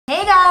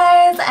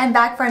I'm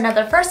back for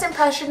another first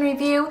impression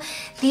review.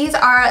 These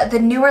are the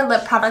newer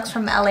lip products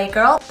from LA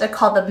Girl. They're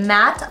called the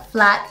Matte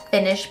Flat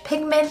Finish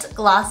Pigment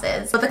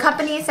Glosses. So the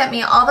company sent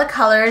me all the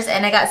colors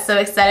and I got so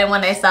excited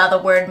when I saw the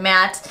word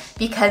matte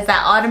because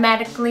that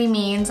automatically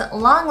means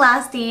long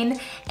lasting,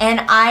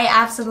 and I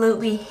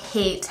absolutely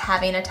hate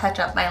having to touch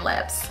up my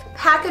lips.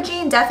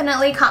 Packaging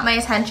definitely caught my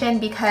attention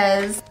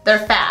because they're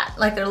fat,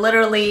 like they're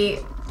literally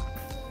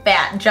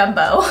fat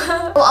jumbo.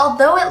 Well,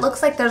 although it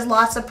looks like there's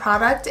lots of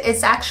product,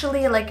 it's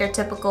actually like your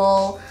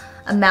typical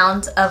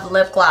amount of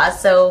lip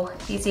gloss. So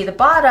if you see the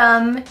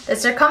bottom, the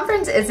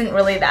circumference isn't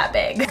really that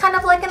big. It's kind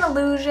of like an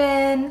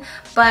illusion,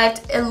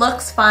 but it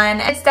looks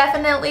fun. It's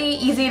definitely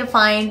easy to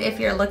find if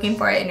you're looking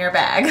for it in your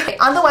bag.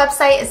 On the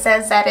website, it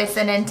says that it's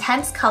an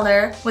intense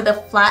color with a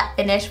flat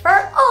finish for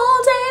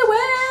all day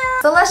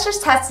wear. So let's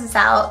just test this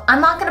out.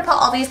 I'm not gonna put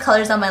all these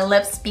colors on my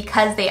lips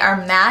because they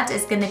are matte.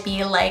 It's gonna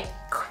be like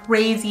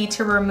crazy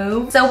to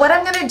remove. So what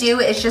I'm gonna do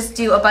is just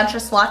do a bunch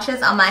of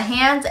swatches on my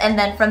hands, and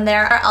then from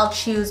there I'll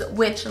choose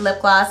which lip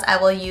gloss I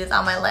will use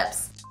on my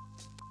lips.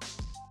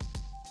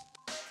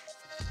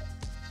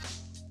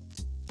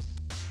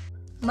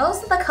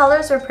 Most of the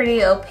colors were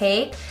pretty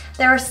opaque.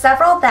 There were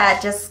several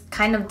that just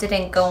kind of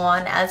didn't go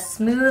on as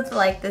smooth,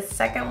 like this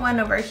second one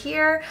over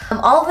here.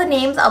 All the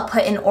names I'll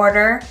put in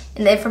order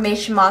in the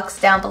information box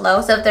down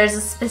below, so if there's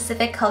a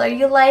specific color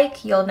you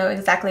like, you'll know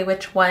exactly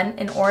which one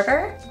in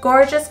order.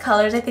 Gorgeous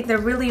colors, I think they're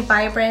really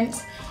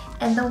vibrant.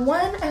 And the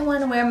one I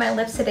want to wear on my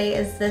lips today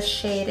is this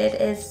shade. It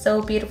is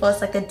so beautiful,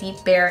 it's like a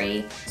deep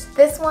berry.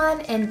 This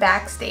one in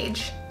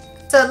Backstage.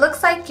 So it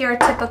looks like your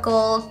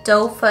typical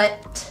doe foot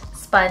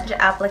sponge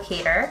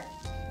applicator.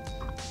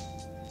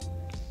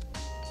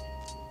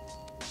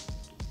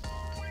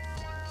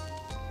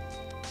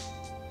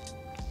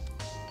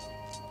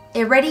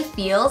 It already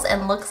feels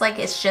and looks like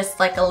it's just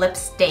like a lip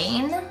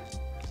stain.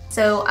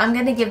 So I'm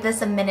gonna give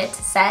this a minute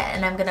to set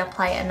and I'm gonna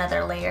apply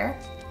another layer.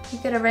 You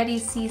could already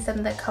see some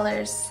of the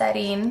colors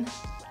setting.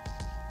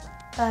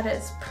 That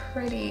is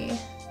pretty.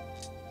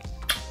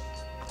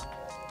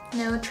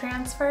 No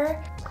transfer.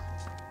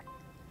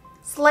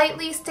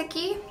 Slightly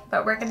sticky,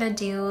 but we're gonna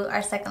do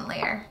our second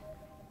layer.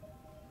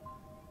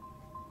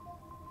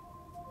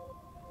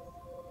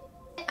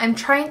 I'm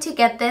trying to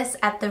get this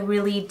at the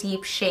really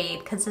deep shade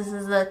because this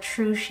is the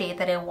true shade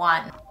that I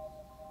want.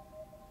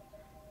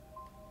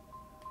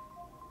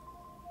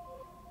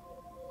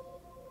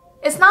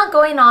 It's not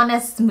going on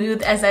as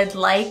smooth as I'd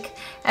like.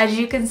 As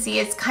you can see,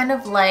 it's kind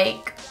of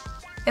like,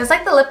 it's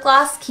like the lip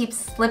gloss keeps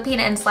slipping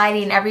and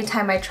sliding every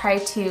time I try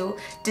to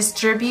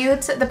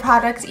distribute the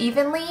products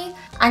evenly.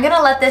 I'm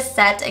gonna let this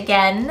set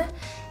again,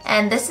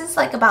 and this is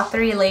like about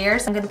 3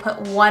 layers. I'm gonna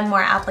put one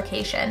more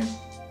application.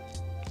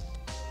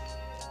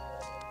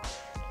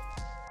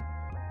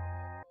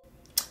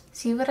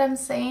 See what I'm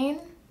saying?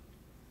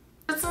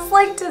 This is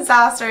like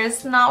disaster,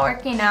 it's not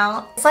working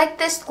out. It's like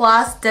this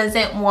gloss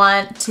doesn't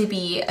want to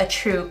be a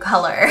true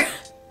color.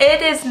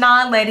 It is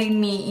not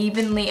letting me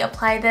evenly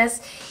apply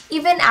this,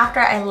 even after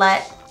I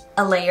let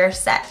a layer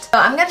set. So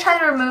I'm gonna try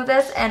to remove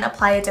this and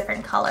apply a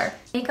different color.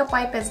 Makeup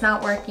wipe is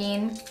not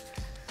working.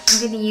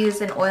 I'm gonna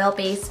use an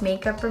oil-based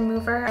makeup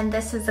remover, and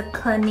this is a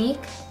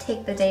Clinique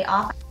Take the Day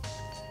Off.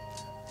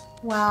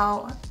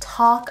 Wow,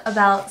 talk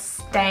about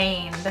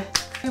stained.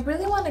 I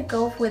really want to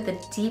go with a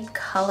deep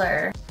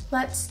color.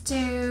 Let's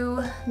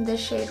do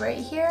this shade right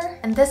here.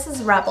 And this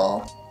is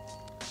Rebel.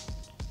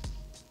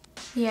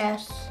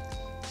 Yes.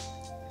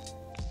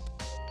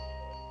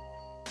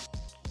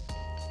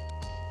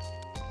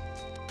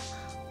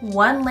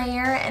 One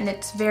layer and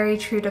it's very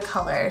true to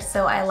color,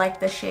 so I like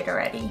this shade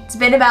already. It's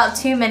been about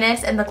 2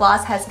 minutes and the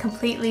gloss has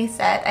completely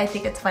set. I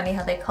think it's funny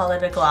how they call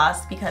it a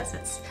gloss because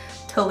it's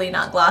totally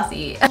not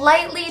glossy.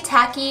 Lightly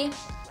tacky,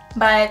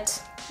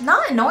 but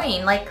not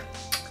annoying. Like,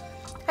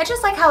 I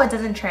just like how it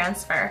doesn't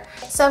transfer.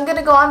 So I'm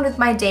gonna go on with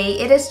my day.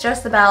 It is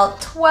just about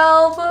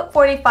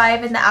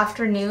 12:45 in the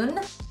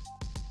afternoon.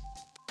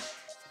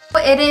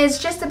 It is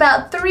just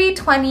about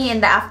 3:20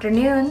 in the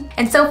afternoon.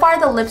 And so far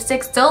the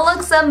lipstick still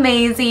looks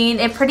amazing.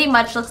 It pretty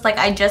much looks like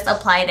I just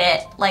applied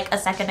it like a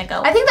second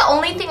ago. I think the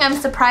only thing I'm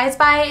surprised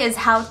by is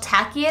how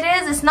tacky it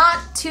is. It's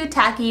not too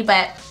tacky,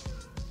 but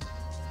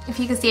if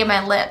you can see in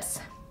my lips,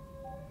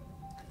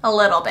 a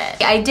little bit.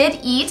 I did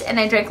eat and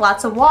I drank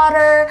lots of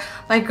water.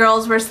 My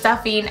girls were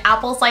stuffing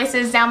apple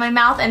slices down my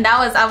mouth, and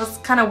I was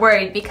kind of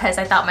worried because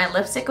I thought my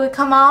lipstick would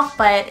come off,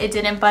 but it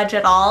didn't budge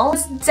at all.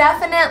 It's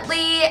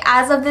definitely,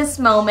 as of this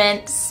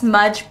moment,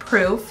 smudge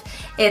proof.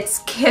 It's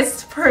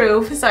kiss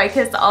proof, so I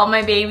kissed all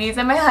my babies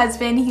and my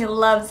husband. He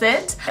loves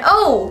it.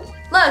 Oh!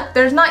 Look,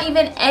 there's not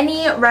even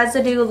any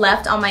residue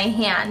left on my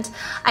hand.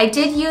 I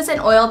did use an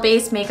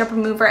oil-based makeup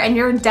remover, and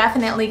you're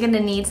definitely gonna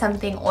need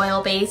something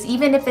oil-based,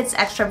 even if it's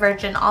extra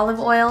virgin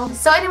olive oil.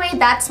 So anyway,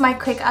 that's my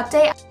quick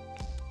update.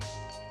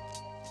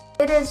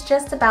 It is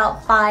just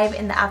about 5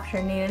 in the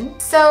afternoon.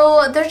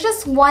 So there's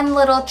just one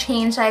little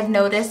change I've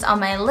noticed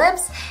on my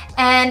lips,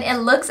 and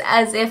it looks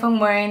as if I'm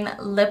wearing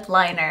lip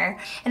liner.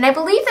 And I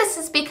believe this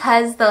is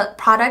because the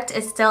product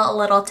is still a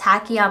little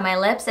tacky on my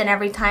lips, and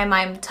every time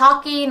I'm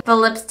talking, the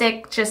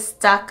lipstick just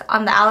stuck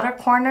on the outer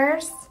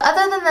corners.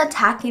 Other than the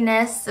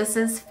tackiness, this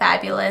is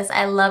fabulous.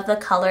 I love the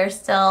color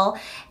still,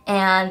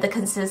 and the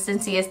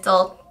consistency is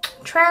still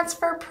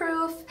transfer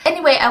proof.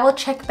 Anyway, I will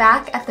check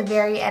back at the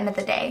very end of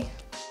the day.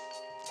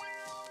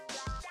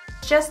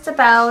 Just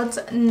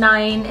about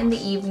 9 in the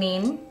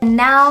evening.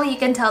 Now you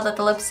can tell that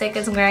the lipstick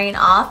is wearing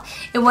off.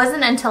 It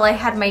wasn't until I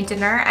had my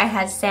dinner. I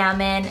had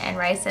salmon and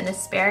rice and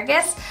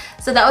asparagus.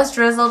 So that was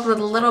drizzled with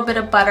a little bit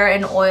of butter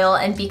and oil,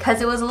 and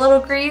because it was a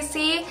little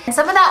greasy,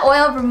 some of that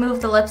oil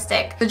removed the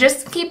lipstick. So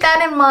just keep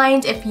that in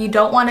mind if you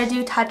don't want to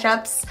do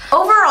touch-ups.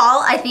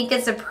 Overall, I think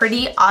it's a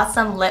pretty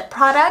awesome lip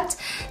product,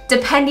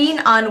 depending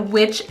on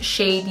which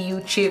shade you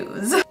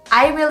choose.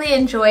 I really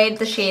enjoyed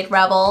the shade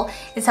Rebel.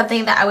 It's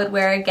something that I would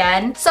wear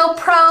again. So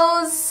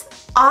pros,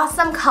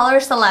 awesome color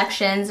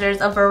selections.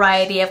 There's a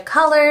variety of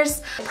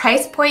colors. The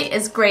price point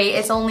is great.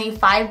 It's only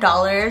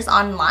 $5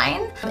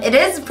 online. It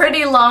is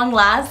pretty long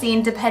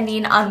lasting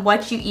depending on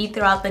what you eat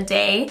throughout the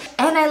day.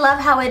 And I love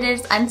how it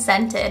is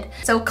unscented.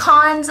 So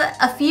cons,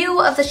 a few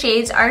of the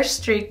shades are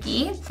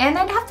streaky. And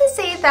I'd have to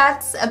say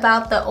that's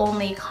about the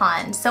only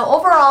con. So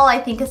overall, I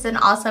think it's an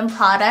awesome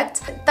product.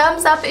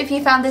 Thumbs up if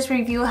you found this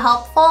review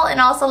helpful,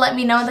 and also let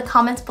me know in the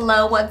comments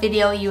below what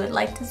video you would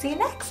like to see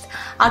next.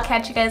 I'll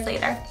catch you guys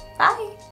later. Bye!